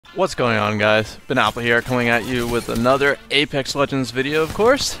What's going on, guys? Ben Apple here, coming at you with another Apex Legends video, of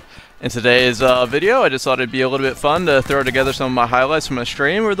course. In today's video, I just thought it'd be a little bit fun to throw together some of my highlights from my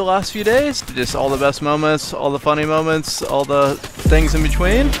stream over the last few days. Just all the best moments, all the funny moments, all the things in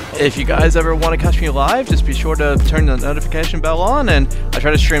between. If you guys ever want to catch me live, just be sure to turn the notification bell on, and I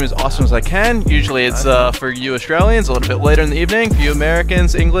try to stream as awesome as I can. Usually it's for you Australians, a little bit later in the evening. For you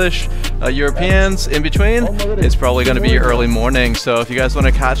Americans, English, Europeans, in between, it's probably going to be early morning. So if you guys want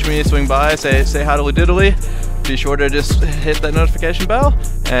to catch me, swing by, say howdily diddly. Be sure to just hit that notification bell,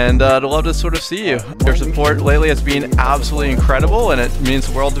 and I'd love to sort of see you. Your support lately has been absolutely incredible, and it means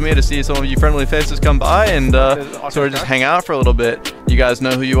the world to me to see some of you friendly faces come by and sort of just hang out for a little bit. You guys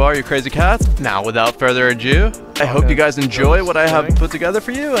know who you are, you crazy cats. Now, without further ado, I hope you guys enjoy what I have put together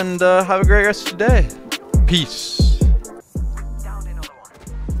for you, and have a great rest of the day. Peace.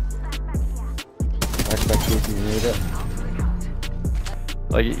 I expect you to read it.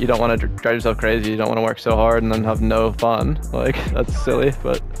 Like, you don't want to drive yourself crazy, you don't want to work so hard and then have no fun. Like, that's silly,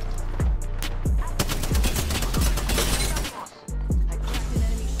 but...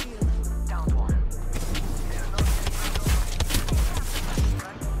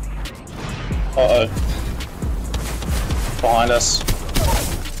 Uh-oh. Behind us.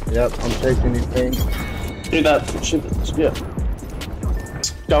 Yep, I'm taking these things. Shoot that, shoot that, yeah.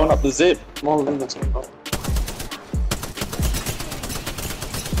 It's going up the zip. More than that's going up.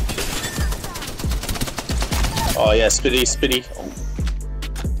 Oh yeah, spitty.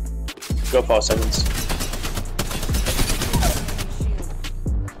 Go 5 seconds.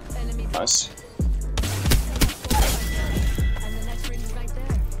 Nice.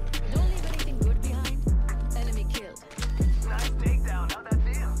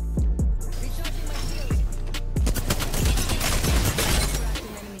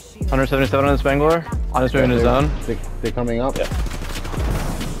 $177 on this Bangalore. On his way in his zone. They're coming up. Yeah.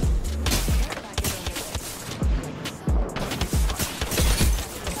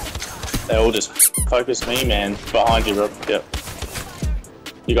 They all just focus me, man. Behind you, Rob. Yep.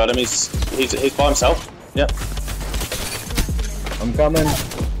 You got him. He's by himself. Yep. I'm coming.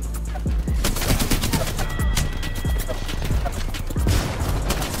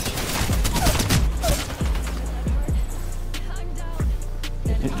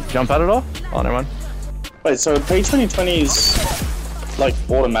 Jump out at all? Oh, never mind. Wait, so P2020 is like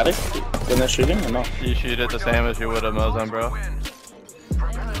automatic when they're shooting or not? You shoot it the same as you would a Mozone, bro.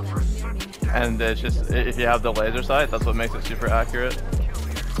 And it's just, if you have the laser sight, that's what makes it super accurate.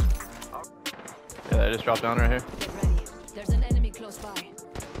 Yeah, they just dropped down right here. There's an enemy close by.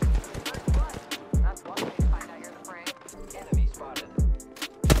 Enemy spotted.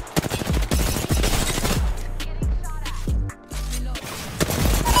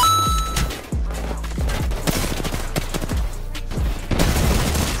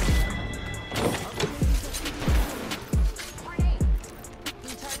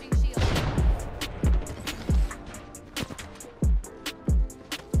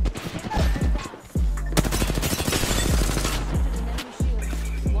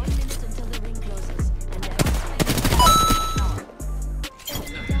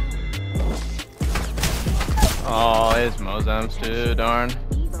 Oh, it's Mozems too, darn.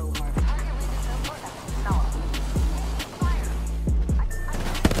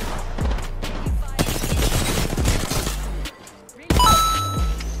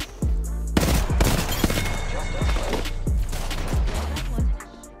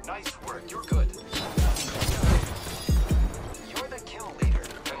 Nice work, you're good. You're the kill leader.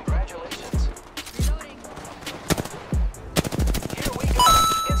 Congratulations. Here we go.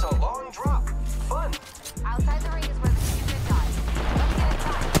 It's a long drop. Fun. Outside the ring is where the secret dies. Let's get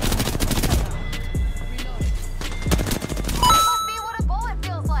inside. That must be what a bullet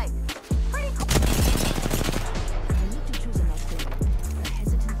feels like. Pretty cool. I need to choose an upgrade. A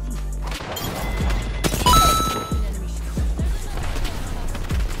hesitant thief.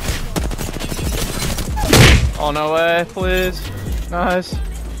 Oh, no way, please. Nice.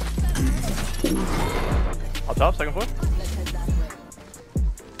 Up top, second floor. Let's head that way.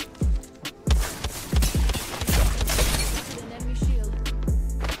 An enemy shield.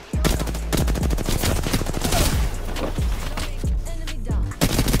 Enemy down.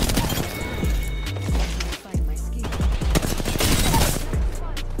 Find my skill.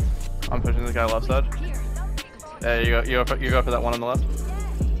 I'm pushing the guy left side. Yeah, you go for that one on the left.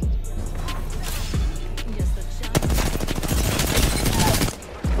 Just a chance.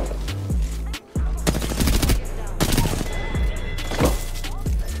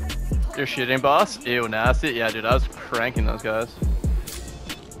 You're shooting, boss? Ew, nasty. Yeah, dude, I was cranking those guys.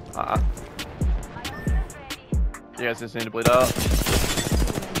 You guys just need to bleed out.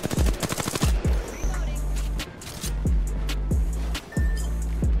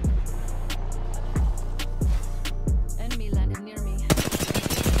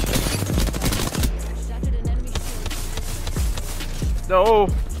 No!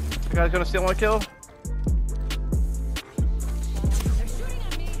 The guy's gonna steal my kill.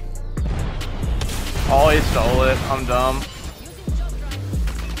 Oh, he stole it. I'm dumb.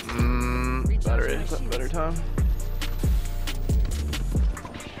 Battery. Is that better time?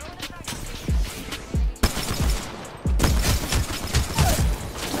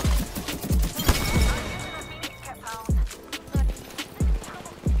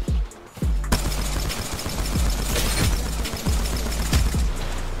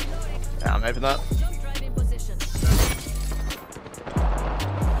 Yeah, I'm hyping that.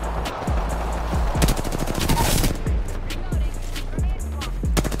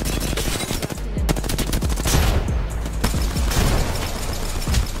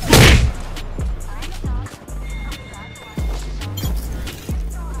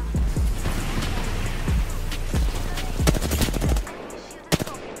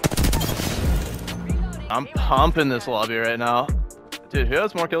 I'm pumping this lobby right now. Dude, who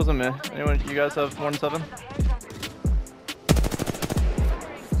has more kills than me? Anyone? You guys have more than 7?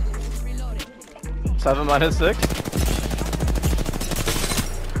 7 minus 6?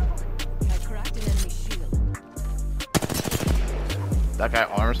 That guy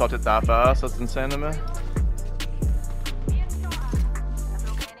armor swapped it that fast. That's insane to me.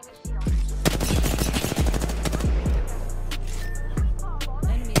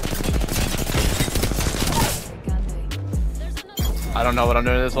 I don't know what I'm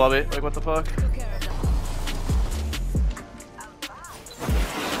doing in this lobby. Like, what the fuck?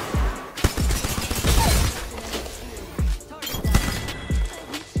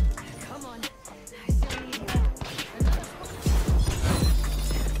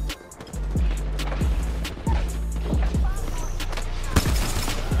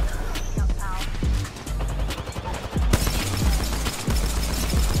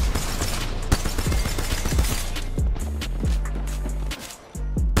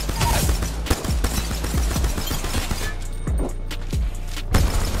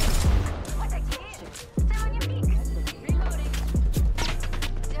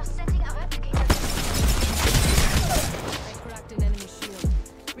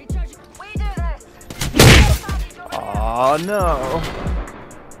 Oh no.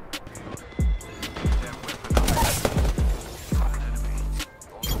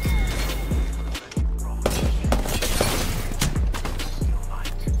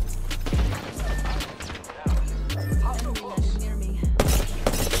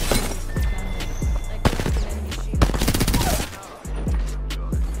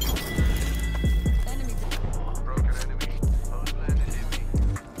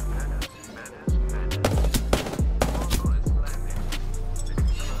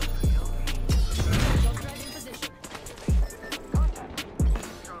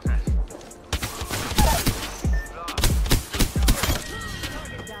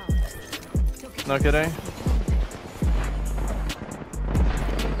 No kidding.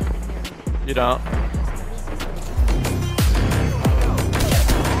 You don't.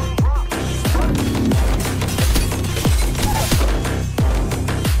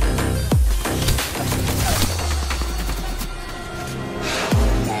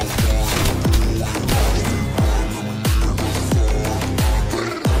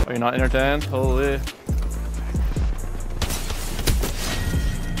 Are you not entertained? Holy.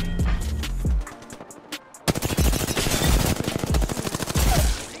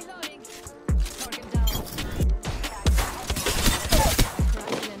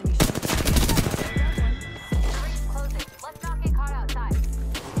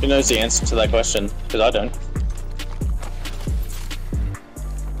 Who knows the answer to that question? Because I don't.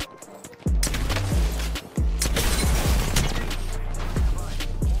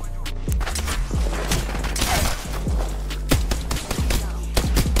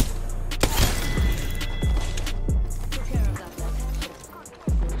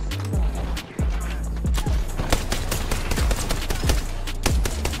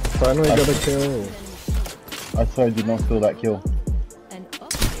 Finally got a kill. I sorry, did not steal that kill.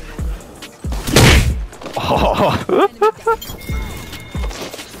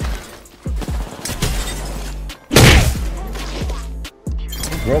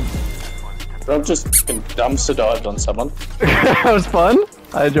 Rob just dumpster dived on someone. That was fun.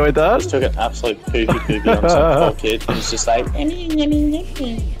 I enjoyed that. Just took an absolute poopy on some poor kid. And he's just like,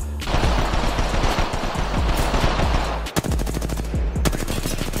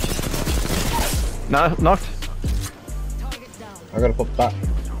 Nah, knocked. I gotta pop that.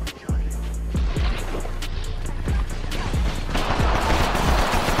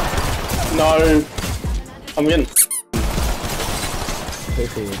 no. I'm in. Take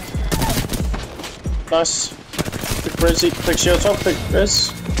forward. Nice. Rizzy, quick shield top, quick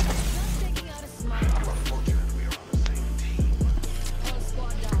Riz.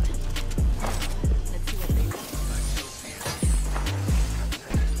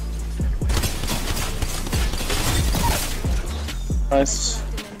 Nice.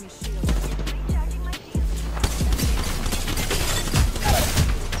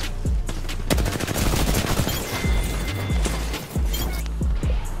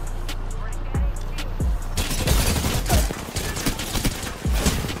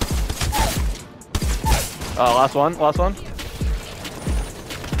 Last one, last one.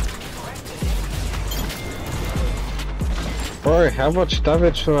 Bro, how much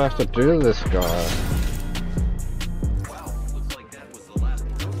damage do I have to do to this guy?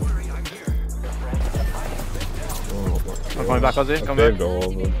 I'm coming back, Ozzy. Come back.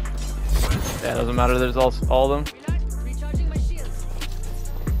 Yeah, doesn't matter. There's all of them. Recharging my shields.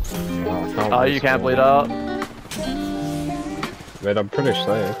 Oh, you can't bleed out. Wait, I'm pretty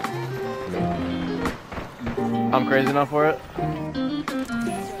safe. I'm crazy enough for it.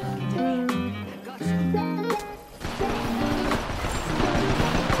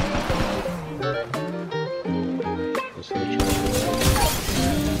 Just nice.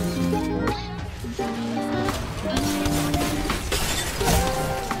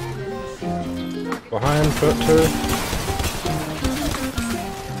 Behind, foot 2.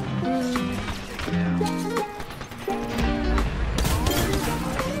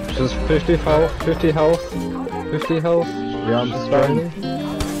 Just 50 health, 50 health, 50 health. Yeah, I'm spraying.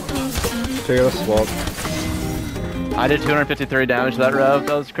 Take a swap. I did 253 damage to that rev.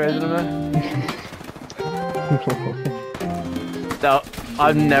 That was crazy to me. So,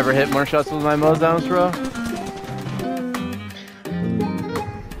 I've never hit more shots with my Mozams, bro.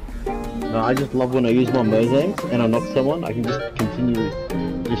 No, I just love when I use my Mozangs and I knock someone, I can just continue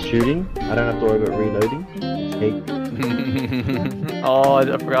just shooting. I don't have to worry about reloading. Just Oh, I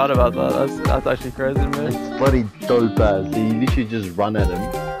forgot about that. That's actually crazy to me. it's bloody dope as. So you literally just run at him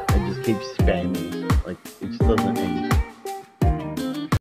and just keep spamming. Like, it just doesn't end.